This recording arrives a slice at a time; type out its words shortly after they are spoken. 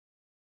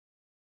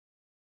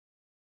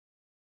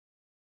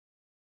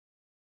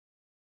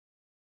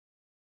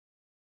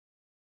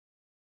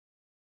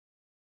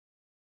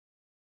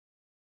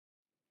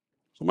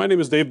So my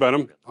name is Dave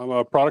Benham. I'm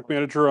a product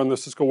manager on the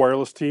Cisco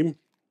Wireless team,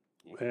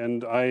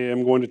 and I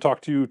am going to talk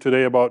to you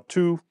today about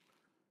two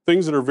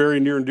things that are very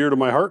near and dear to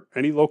my heart,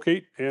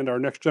 Anylocate and our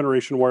next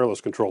generation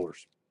wireless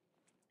controllers.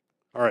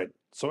 All right,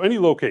 so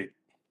Anylocate.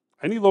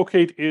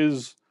 Anylocate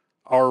is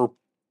our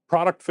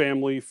product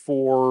family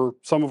for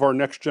some of our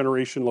next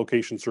generation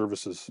location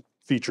services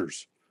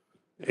features.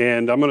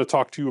 And I'm going to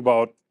talk to you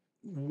about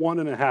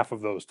 1.5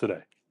 of those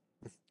today.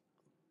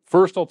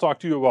 First, I'll talk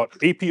to you about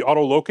AP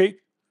Auto Locate,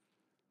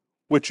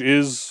 which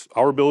is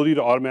our ability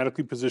to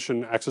automatically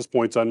position access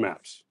points on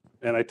maps.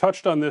 And I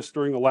touched on this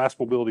during the last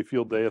mobility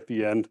field day at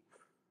the end.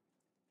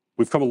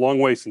 We've come a long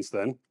way since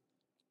then.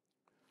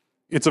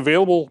 It's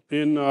available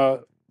in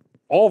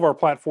all of our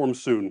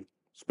platforms soon.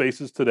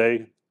 Spaces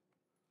today,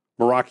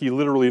 Meraki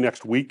literally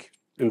next week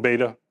in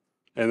beta,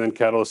 and then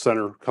Catalyst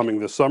Center coming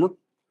this summer.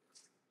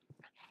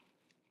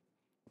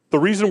 The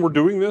reason we're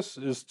doing this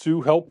is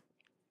to help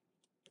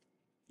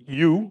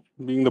you,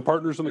 being the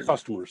partners and the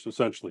customers,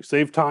 essentially.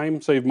 Save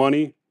time, save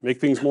money, make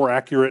things more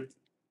accurate,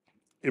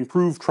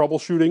 improve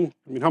troubleshooting.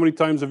 I mean, how many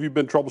times have you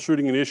been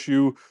troubleshooting an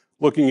issue,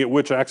 looking at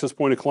which access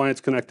point a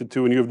client's connected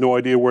to, and you have no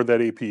idea where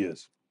that AP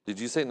is? Did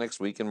you say next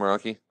week in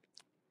Meraki?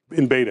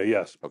 In beta,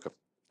 yes. Okay.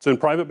 It's in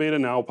private beta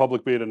now,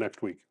 public beta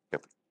next week.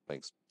 Yep,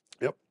 thanks.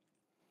 Yep.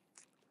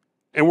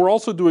 And we're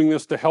also doing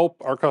this to help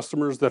our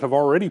customers that have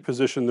already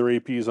positioned their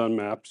APs on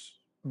maps,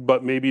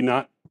 but maybe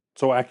not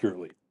so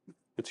accurately.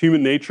 It's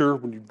human nature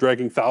when you're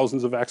dragging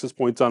thousands of access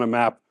points on a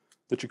map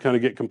that you kind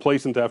of get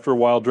complacent after a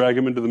while, drag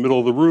them into the middle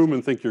of the room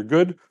and think you're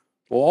good.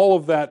 Well, all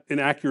of that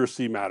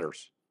inaccuracy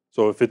matters.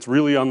 So if it's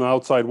really on the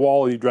outside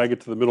wall and you drag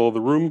it to the middle of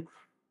the room,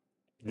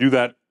 do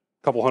that a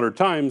couple hundred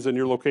times and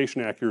your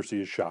location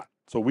accuracy is shot.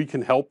 So we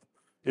can help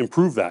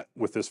improve that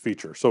with this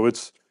feature. So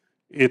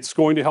it's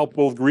going to help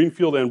both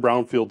greenfield and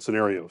brownfield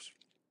scenarios.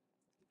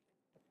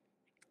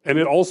 And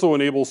it also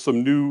enables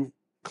some new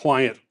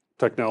client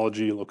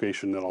technology and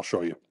location that I'll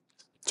show you.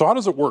 So how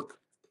does it work?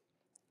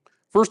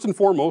 First and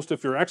foremost,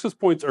 if your access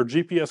points are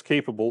GPS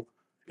capable,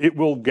 it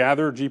will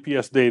gather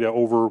GPS data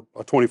over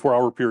a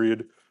 24-hour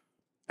period,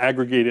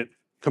 aggregate it,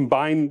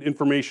 combine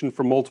information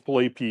from multiple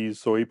APs.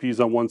 So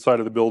APs on one side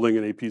of the building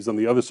and APs on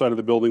the other side of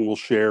the building will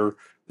share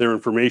their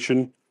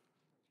information.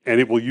 And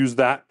it will use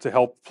that to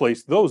help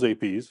place those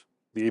APs.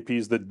 The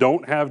APs that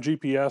don't have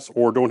GPS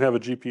or don't have a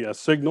GPS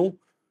signal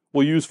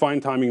will use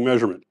fine timing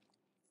measurement.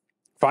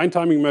 Fine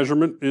timing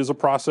measurement is a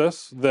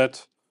process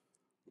that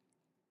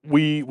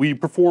we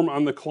perform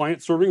on the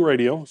client serving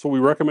radio. So we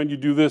recommend you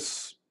do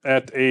this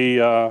at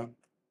a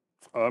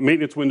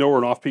maintenance window or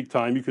an off-peak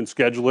time. You can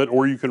schedule it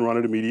or you can run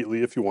it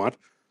immediately if you want.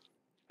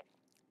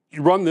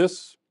 You run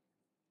this,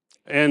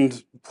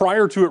 and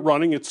prior to it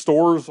running, it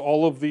stores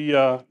all of the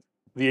AP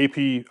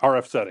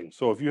RF settings.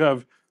 So if you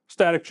have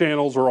static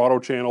channels or auto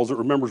channels, it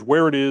remembers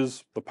where it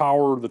is, the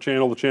power, the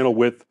channel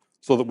width,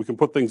 so that we can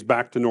put things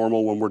back to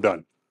normal when we're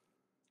done.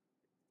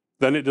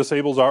 Then it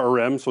disables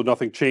RRM, so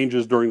nothing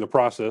changes during the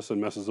process and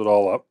messes it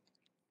all up.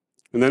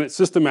 And then it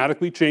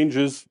systematically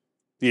changes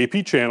the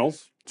AP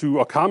channels to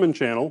a common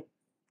channel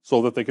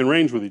so that they can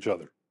range with each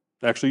other.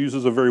 It actually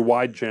uses a very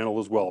wide channel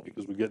as well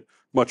because we get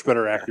much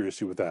better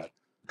accuracy with that.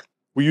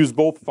 We use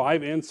both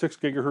 5 and 6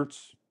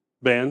 gigahertz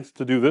bands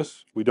to do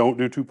this. We don't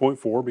do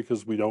 2.4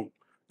 because we don't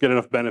get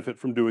enough benefit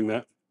from doing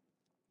that.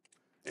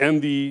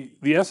 And the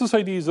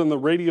SSIDs on the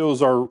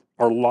radios are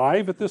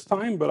live at this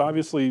time, but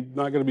obviously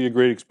not going to be a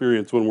great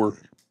experience when we're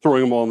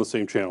throwing them all in the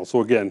same channel.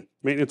 So again,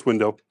 maintenance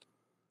window.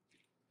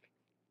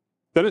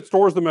 Then it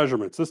stores the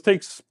measurements. This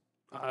takes,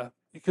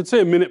 you could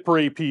say a minute per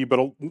AP, but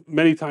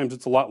many times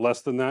it's a lot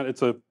less than that.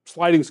 It's a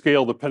sliding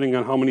scale depending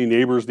on how many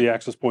neighbors the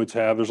access points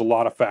have. There's a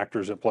lot of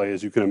factors at play,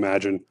 as you can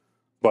imagine.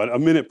 But a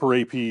minute per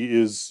AP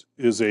is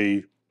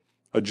a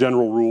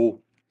general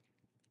rule,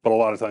 but a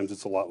lot of times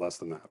it's a lot less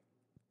than that.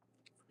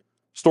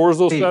 Stores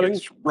those settings.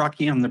 It's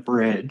Rocky on the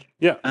bridge.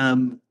 Yeah.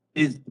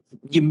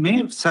 You may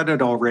have said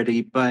it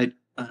already, but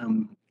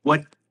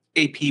what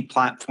AP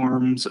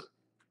platforms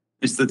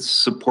is this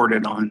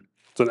supported on?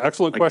 It's an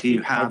excellent question. Do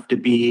you have to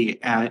be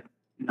at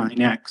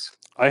 9X?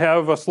 I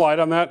have a slide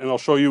on that, and I'll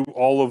show you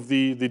all of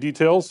the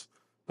details.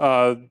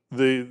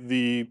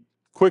 The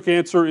quick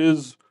answer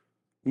is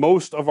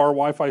most of our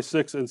Wi-Fi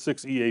 6 and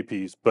 6E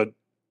APs, but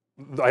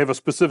I have a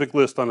specific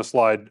list on a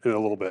slide in a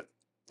little bit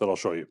that I'll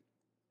show you.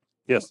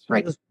 Yes.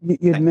 Right.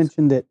 You had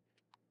mentioned that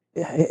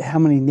how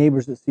many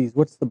neighbors it sees.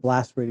 What's the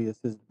blast radius?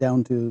 Is it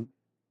down to,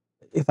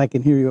 if I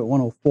can hear you at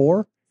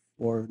 104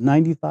 or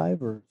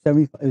 95 or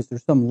 75? Is there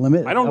some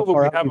limit? I don't know that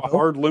we have a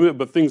hard limit,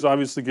 but things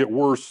obviously get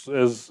worse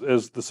as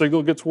the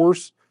signal gets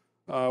worse.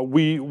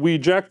 We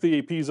jack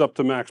the APs up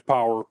to max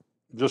power,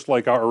 just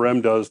like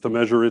RRM does, to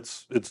measure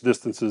its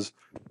distances.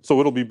 So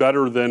it'll be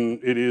better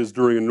than it is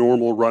during a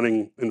normal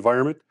running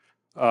environment.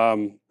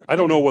 I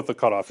don't know what the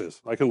cutoff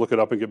is. I can look it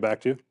up and get back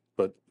to you,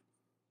 but.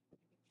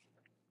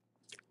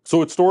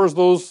 So it stores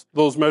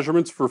those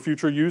measurements for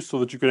future use so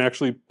that you can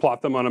actually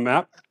plot them on a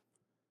map.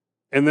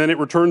 And then it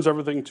returns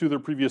everything to their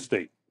previous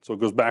state. So it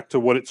goes back to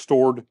what it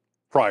stored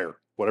prior.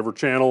 Whatever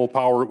channel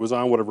power it was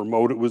on, whatever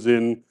mode it was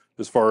in,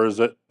 as far as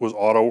it was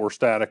auto or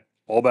static,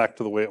 all back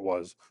to the way it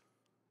was.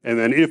 And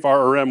then if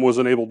RRM was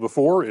enabled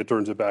before, it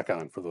turns it back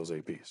on for those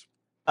APs.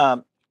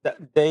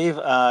 Dave,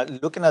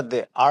 looking at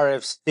the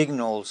RF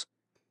signals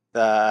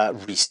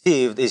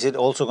received, is it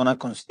also going to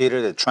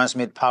consider the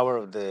transmit power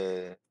of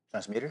the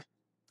transmitter?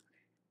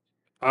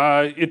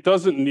 It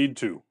doesn't need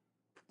to.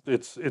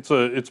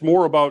 It's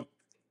more about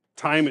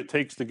time it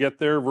takes to get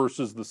there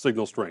versus the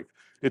signal strength.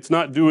 It's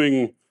not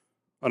doing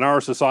an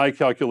RSSI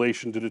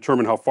calculation to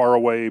determine how far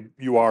away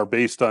you are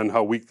based on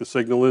how weak the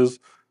signal is.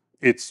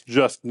 It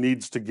just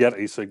needs to get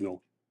a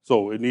signal.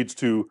 So it needs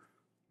to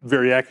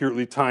very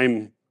accurately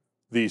time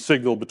the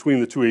signal between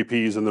the two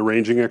APs and the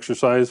ranging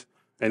exercise.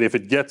 And if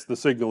it gets the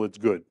signal, it's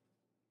good.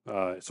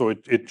 So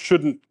it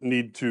shouldn't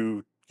need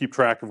to keep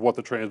track of what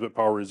the transmit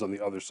power is on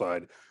the other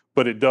side,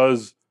 but it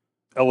does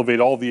elevate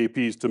all the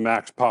APs to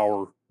max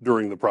power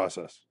during the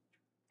process.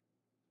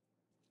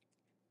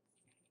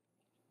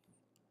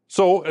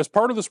 So as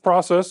part of this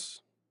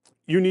process,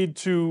 you need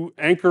to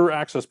anchor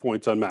access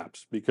points on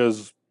maps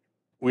because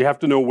we have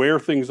to know where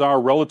things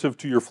are relative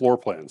to your floor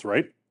plans,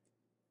 right?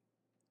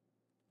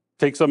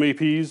 Take some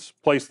APs,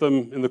 place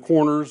them in the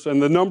corners,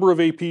 and the number of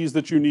APs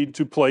that you need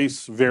to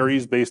place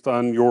varies based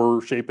on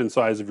your shape and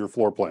size of your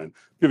floor plan.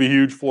 If you have a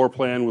huge floor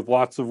plan with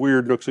lots of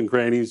weird nooks and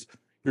crannies,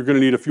 you're going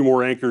to need a few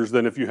more anchors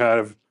than if you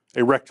have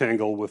a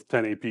rectangle with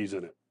 10 APs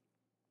in it.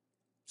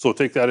 So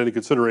take that into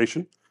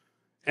consideration.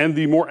 And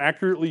the more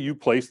accurately you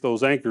place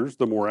those anchors,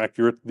 the more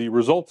accurate the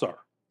results are.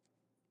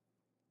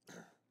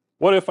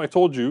 What if I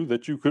told you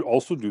that you could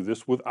also do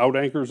this without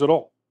anchors at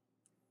all?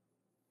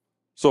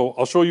 So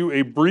I'll show you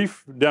a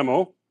brief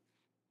demo.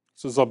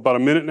 This is about a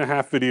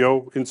 1.5-minute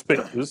video in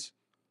Spaces.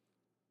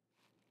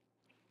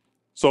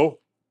 So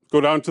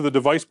go down to the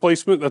device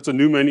placement. That's a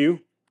new menu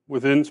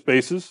within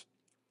Spaces.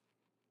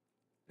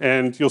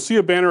 And you'll see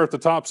a banner at the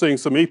top saying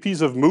some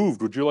APs have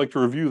moved. Would you like to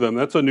review them?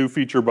 That's a new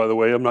feature, by the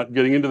way. I'm not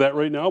getting into that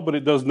right now, but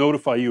it does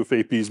notify you if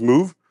APs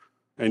move,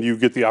 and you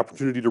get the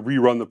opportunity to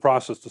rerun the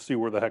process to see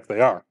where the heck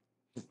they are.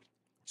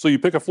 So you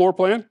pick a floor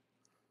plan.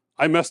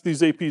 I messed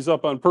these APs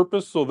up on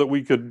purpose so that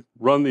we could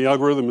run the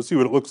algorithm and see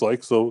what it looks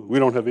like, so we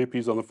don't have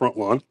APs on the front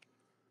lawn.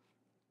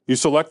 You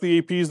select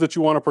the APs that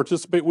you want to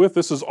participate with.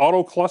 This is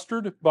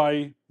auto-clustered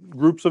by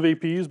groups of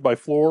APs, by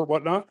floor,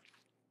 whatnot.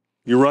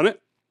 You run it.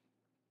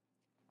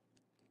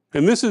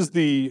 And this is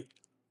the,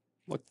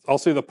 I'll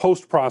say the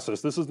post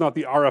process. This is not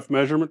the RF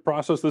measurement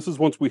process. This is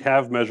once we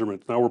have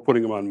measurements. Now we're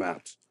putting them on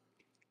maps.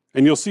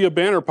 And you'll see a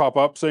banner pop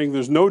up saying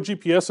there's no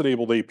GPS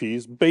enabled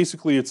APs.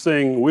 Basically, it's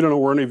saying we don't know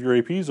where any of your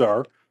APs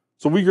are.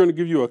 So we're going to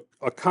give you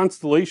a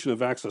constellation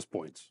of access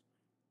points.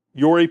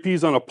 Your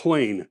AP's on a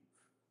plane.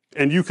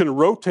 And you can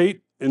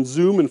rotate and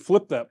zoom and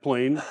flip that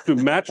plane to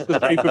match the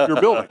shape of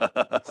your building.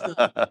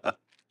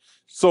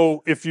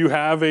 So if you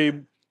have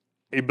a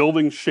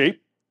building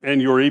shape, and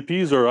your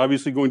APs are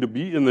obviously going to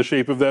be in the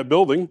shape of that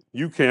building,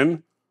 you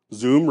can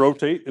zoom,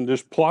 rotate, and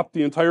just plop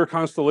the entire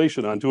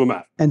constellation onto a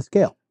map. And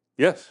scale.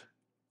 Yes.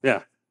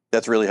 Yeah.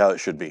 That's really how it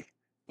should be.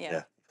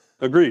 Yeah.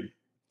 Agreed.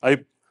 I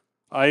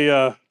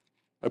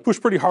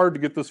pushed pretty hard to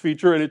get this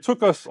feature, and it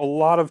took us a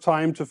lot of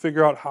time to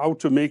figure out how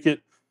to make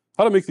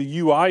the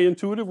UI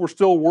intuitive. We're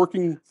still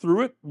working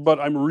through it, but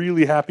I'm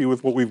really happy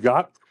with what we've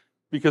got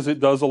because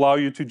it does allow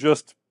you to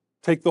just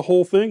take the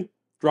whole thing,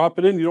 drop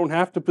it in. You don't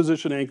have to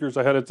position anchors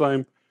ahead of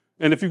time.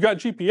 And if you've got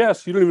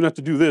GPS, you don't even have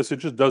to do this. It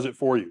just does it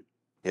for you.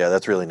 Yeah,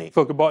 that's really neat.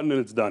 Click a button and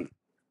it's done.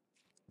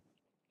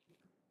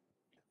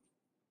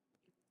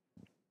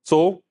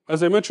 So,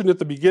 as I mentioned at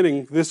the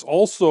beginning, this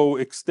also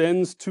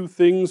extends to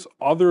things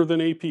other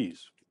than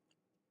APs.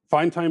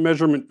 Find time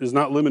measurement is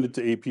not limited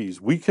to APs.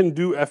 We can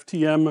do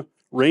FTM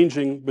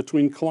ranging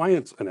between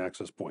clients and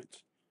access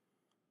points.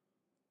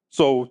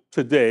 So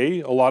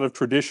today, a lot of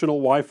traditional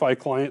Wi-Fi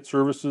client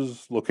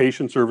services,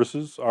 location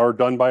services, are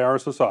done by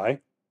RSSI,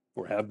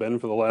 or have been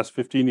for the last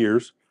 15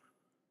 years.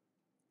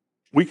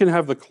 We can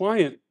have the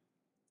client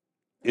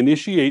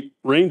initiate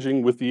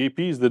ranging with the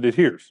APs that it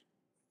hears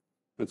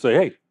and say,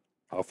 hey,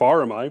 how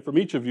far am I from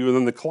each of you? And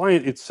then the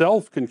client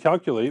itself can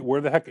calculate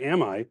where the heck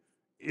am I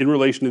in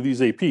relation to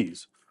these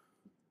APs.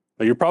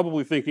 Now you're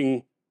probably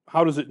thinking,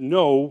 how does it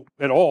know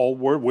at all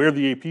where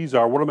the APs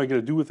are? What am I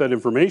going to do with that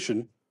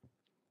information?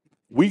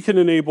 We can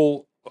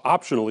enable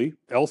optionally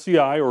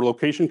LCI or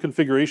location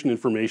configuration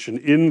information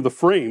in the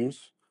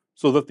frames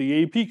so that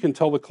the AP can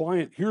tell the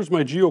client, here's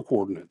my geo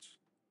coordinates.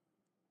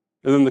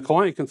 And then the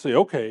client can say,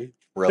 okay,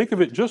 think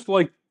of it just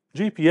like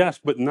GPS,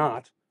 but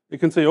not. It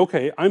can say,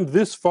 okay, I'm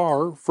this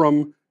far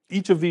from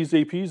each of these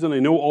APs and I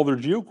know all their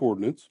geo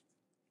coordinates.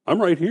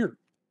 I'm right here.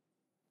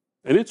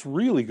 And it's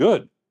really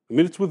good. I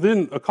mean, it's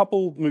within a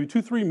couple, maybe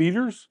 2-3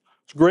 meters.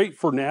 It's great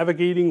for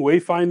navigating,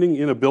 wayfinding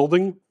in a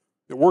building.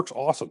 It works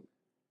awesome.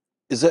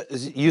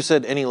 You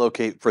said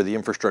Anylocate for the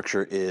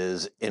infrastructure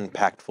is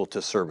impactful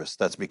to service.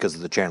 That's because of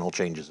the channel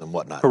changes and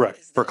whatnot. Correct.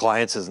 For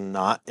clients is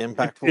not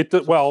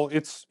impactful? Well,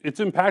 it's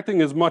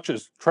impacting as much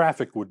as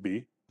traffic would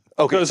be.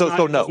 Okay, Does so not,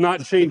 no. does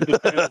not change the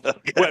channels.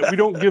 Well, we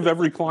don't give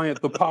every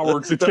client the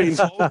power to change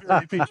all of your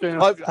AP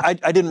channels. I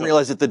didn't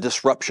realize that the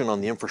disruption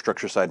on the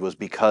infrastructure side was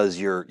because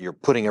you're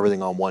putting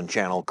everything on one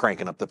channel,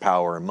 cranking up the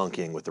power and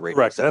monkeying with the radio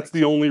Correct. settings. That's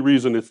the only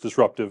reason it's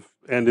disruptive.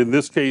 And in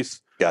this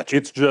case, Gotcha.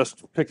 it's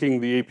just picking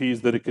the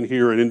APs that it can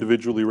hear and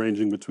individually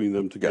ranging between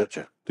them to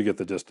Gotcha. get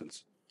the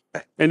distance.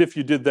 Okay. And if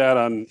you did that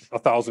on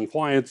 1,000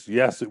 clients,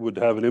 yes, it would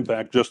have an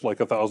impact, just like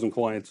 1,000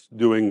 clients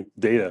doing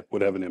data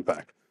would have an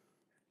impact.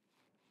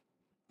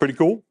 Pretty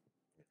cool.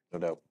 No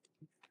doubt.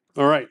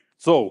 All right.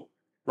 So,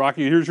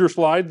 Rocky, here's your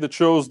slide that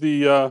shows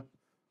the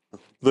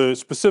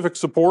specific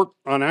support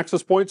on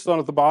access points down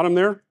at the bottom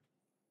there.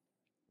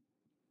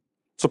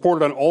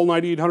 Supported on all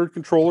 9800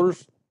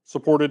 controllers.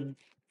 Supported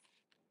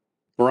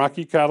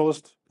Meraki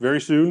Catalyst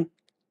very soon.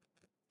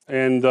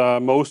 And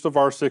most of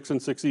our 6 and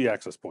 6E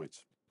access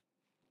points.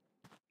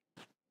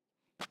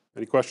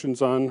 Any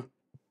questions on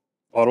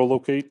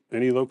Auto-Locate,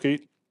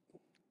 Anylocate?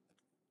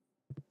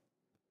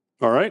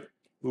 All right.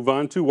 Move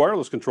on to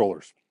wireless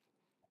controllers.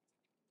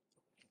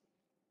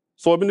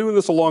 So I've been doing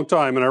this a long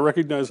time, and I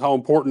recognize how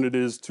important it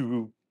is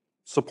to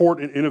support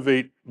and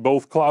innovate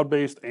both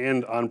cloud-based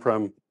and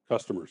on-prem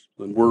customers.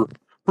 And we're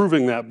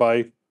proving that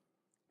by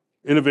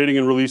innovating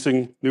and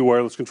releasing new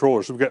wireless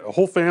controllers. So we've got a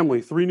whole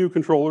family, 3 new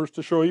controllers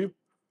to show you.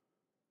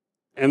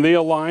 And they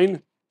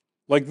align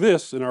like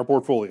this in our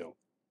portfolio.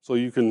 So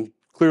you can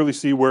clearly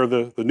see where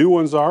the new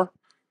ones are.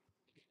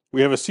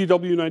 We have a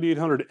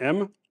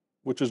CW9800M,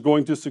 which is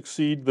going to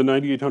succeed the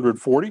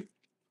 9840.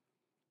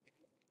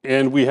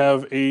 And we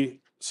have a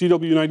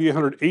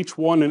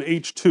CW9800H1 and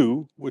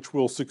H2, which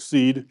will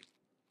succeed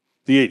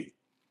the 80.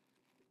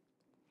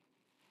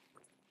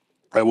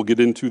 I will get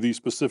into the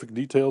specific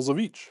details of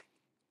each.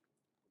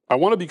 I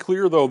want to be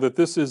clear, though, that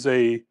this is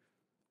a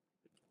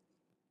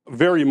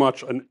very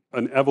much an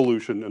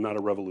evolution and not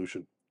a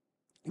revolution.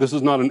 This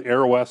is not an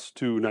AirOS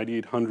to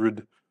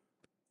 9800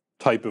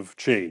 type of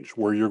change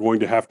where you're going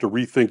to have to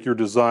rethink your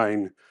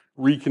design,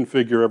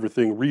 reconfigure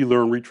everything,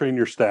 relearn, retrain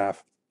your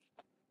staff.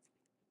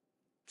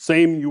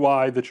 Same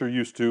UI that you're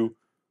used to,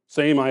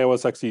 same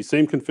iOS XE,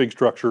 same config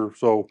structure,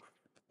 so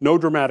no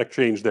dramatic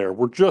change there.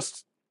 We're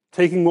just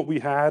taking what we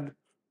had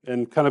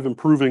and kind of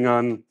improving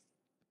on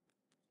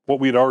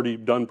what we had already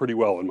done pretty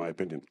well, in my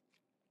opinion.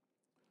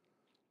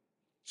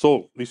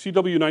 So the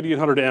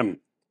CW9800M,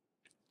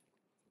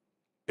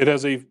 it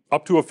has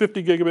up to a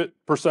 50 gigabit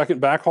per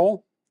second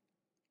backhaul.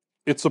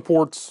 It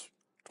supports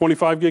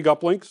 25 gig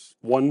uplinks,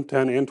 1,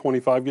 10, and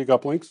 25 gig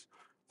uplinks,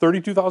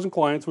 32,000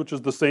 clients, which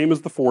is the same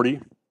as the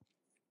 40,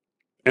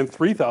 and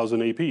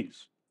 3,000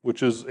 APs,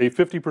 which is a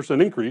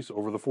 50% increase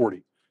over the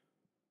 40.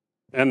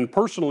 And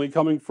personally,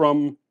 coming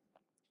from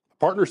the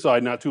partner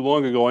side not too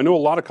long ago, I know a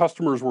lot of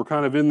customers were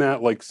kind of in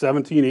that like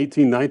 17,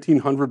 18,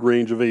 1900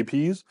 range of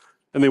APs,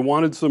 and they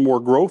wanted some more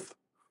growth.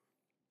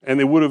 And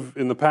they would have,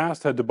 in the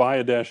past, had to buy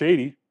a Dash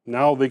 80.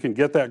 Now they can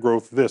get that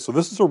growth with this. So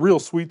this is a real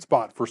sweet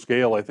spot for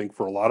scale, I think,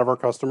 for a lot of our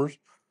customers.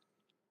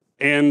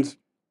 And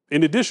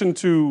in addition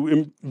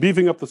to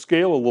beefing up the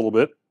scale a little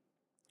bit,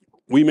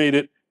 we made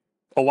it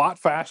a lot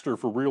faster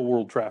for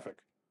real-world traffic.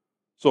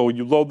 So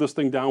you load this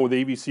thing down with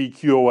AVC,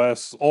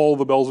 QoS, all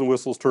the bells and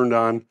whistles turned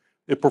on.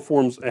 It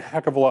performs a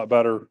heck of a lot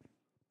better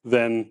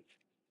than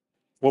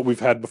what we've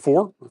had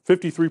before.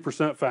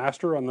 53%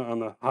 faster on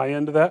the high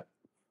end of that.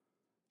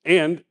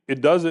 And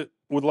it does it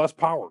with less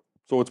power.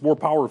 So it's more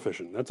power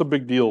efficient. That's a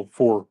big deal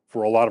for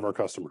a lot of our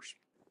customers.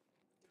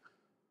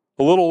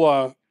 A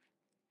little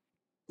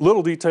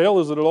detail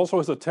is that it also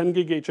has a 10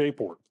 gig HA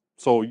port.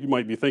 So you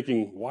might be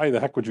thinking, why the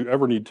heck would you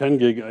ever need 10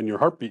 gig on your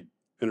heartbeat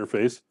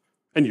interface?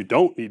 And you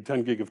don't need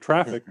 10 gig of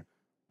traffic,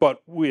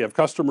 but we have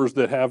customers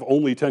that have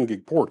only 10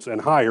 gig ports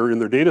and higher in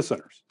their data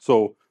centers.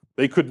 So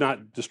they could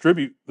not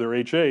distribute their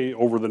HA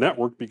over the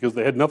network because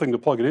they had nothing to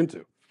plug it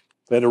into.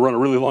 They had to run a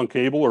really long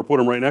cable or put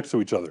them right next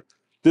to each other.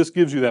 This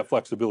gives you that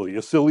flexibility.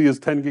 As silly as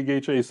 10 gig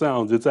HA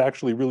sounds, it's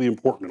actually really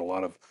important in a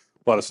lot of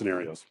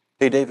scenarios.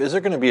 Hey, Dave, is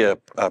there going to be a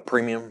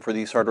premium for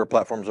these hardware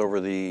platforms over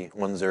the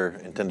ones they're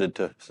intended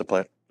to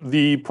supplant?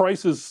 The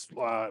price is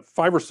 5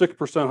 or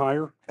 6%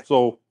 higher.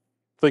 So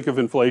think of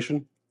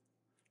inflation.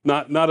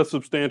 Not a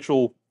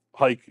substantial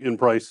hike in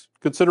price,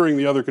 considering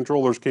the other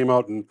controllers came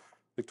out in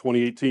like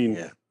 2018.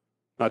 Yeah.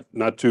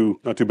 Not too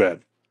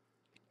bad.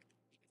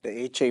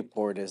 The HA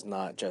port is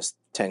not just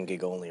 10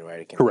 gig only, right?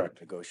 It can Correct.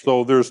 negotiate.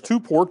 So there's 2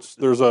 ports.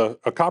 There's a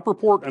copper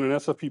port and an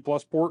SFP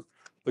Plus port.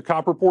 The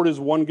copper port is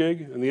 1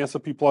 gig and the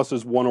SFP Plus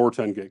is 1 or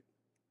 10 gig.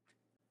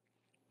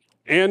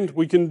 And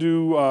we can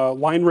do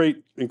line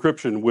rate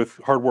encryption with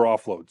hardware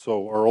offload.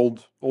 So our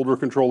older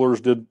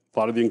controllers did a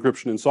lot of the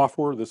encryption in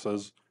software. This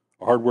has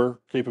a hardware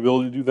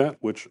capability to do that,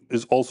 which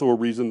is also a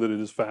reason that it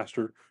is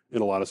faster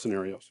in a lot of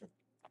scenarios.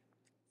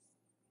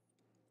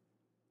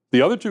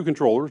 The other 2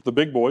 controllers, the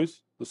big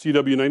boys, the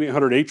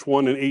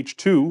CW9800H1 and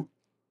H2,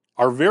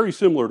 are very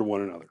similar to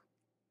one another.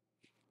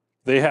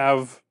 They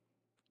have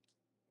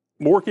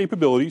more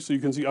capability, so you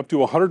can see up to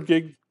 100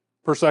 gig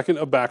per second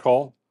of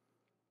backhaul.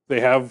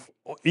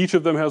 Each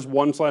of them has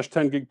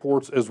 1/10 gig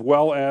ports, as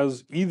well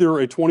as either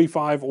a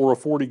 25 or a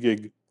 40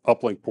 gig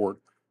uplink port.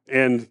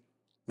 And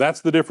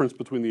that's the difference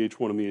between the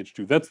H1 and the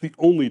H2. That's the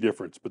only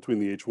difference between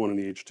the H1 and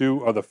the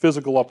H2 are the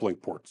physical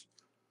uplink ports.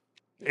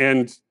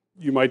 And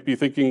you might be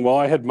thinking, well,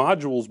 I had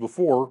modules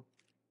before.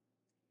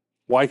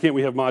 Why can't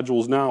we have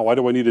modules now? Why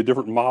do I need a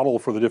different model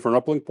for the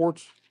different uplink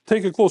ports?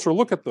 Take a closer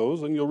look at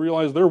those and you'll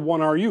realize they're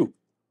 1 RU.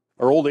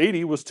 Our old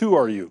 80 was 2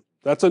 RU.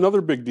 That's another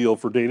big deal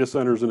for data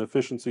centers and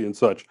efficiency and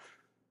such.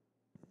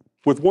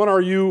 With 1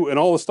 RU and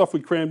all the stuff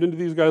we crammed into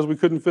these guys, we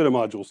couldn't fit a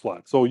module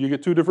slot. So you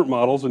get 2 different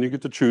models and you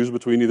get to choose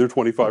between either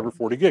 25 or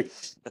 40 gig.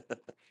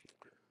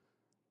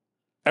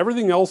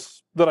 Everything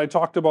else that I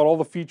talked about, all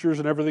the features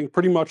and everything,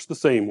 pretty much the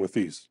same with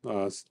these.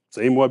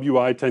 Same web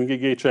UI, 10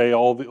 gig HA,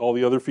 all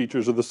the other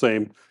features are the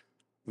same.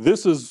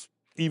 This is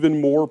even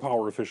more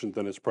power efficient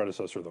than its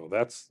predecessor, though.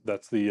 That's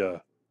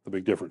the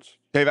big difference.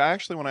 Dave, I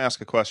actually want to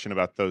ask a question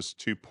about those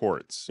 2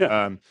 ports.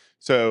 Yeah.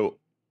 So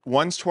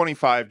one's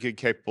 25 gig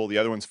capable, the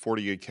other one's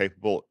 40 gig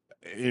capable.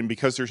 And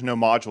because there's no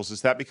modules,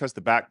 is that because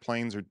the back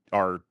planes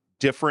are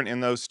different in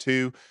those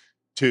 2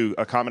 to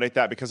accommodate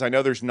that? Because I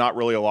know there's not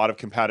really a lot of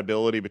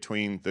compatibility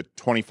between the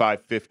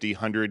 25, 50,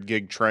 100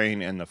 gig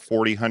train and the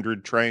 40,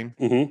 100 train.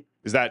 Mm-hmm.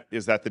 Is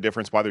that the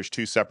difference why there's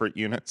 2 separate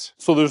units?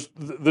 So there's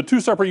the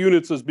 2 separate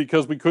units is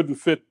because we couldn't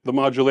fit the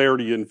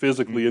modularity in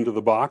physically into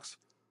the box.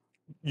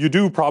 You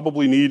do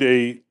probably need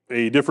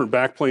a different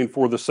backplane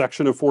for the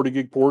section of 40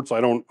 gig ports. I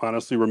don't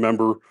honestly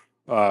remember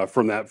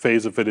from that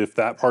phase if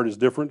that part is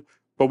different.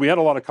 But we had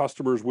a lot of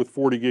customers with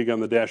 40 gig on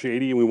the Dash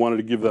 80, and we wanted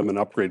to give them an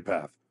upgrade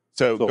path.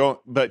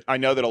 But I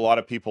know that a lot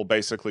of people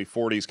basically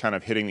 40 is kind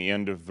of hitting the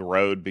end of the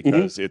road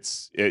because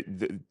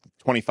the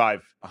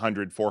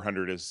 2500,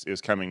 400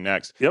 is coming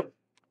next. Yep.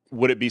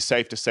 Would it be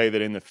safe to say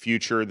that in the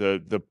future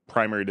the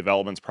primary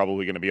development's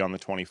probably going to be on the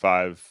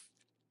 25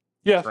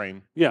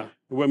 train? Yeah.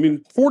 I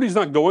mean, 40 is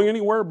not going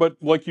anywhere, but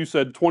like you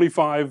said,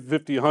 25,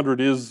 50,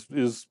 100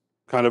 is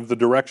kind of the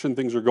direction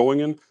things are going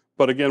in.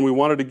 But again, we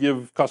wanted to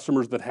give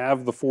customers that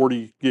have the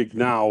 40 gig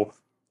now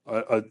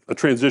a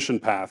transition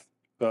path,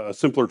 a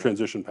simpler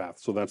transition path.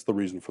 So that's the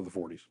reason for the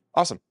 40s.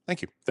 Awesome.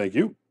 Thank you. Thank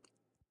you.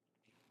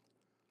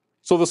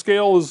 So the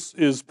scale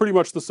is pretty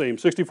much the same,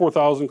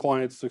 64,000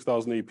 clients,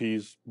 6,000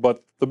 APs,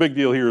 but the big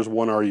deal here is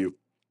 1 RU.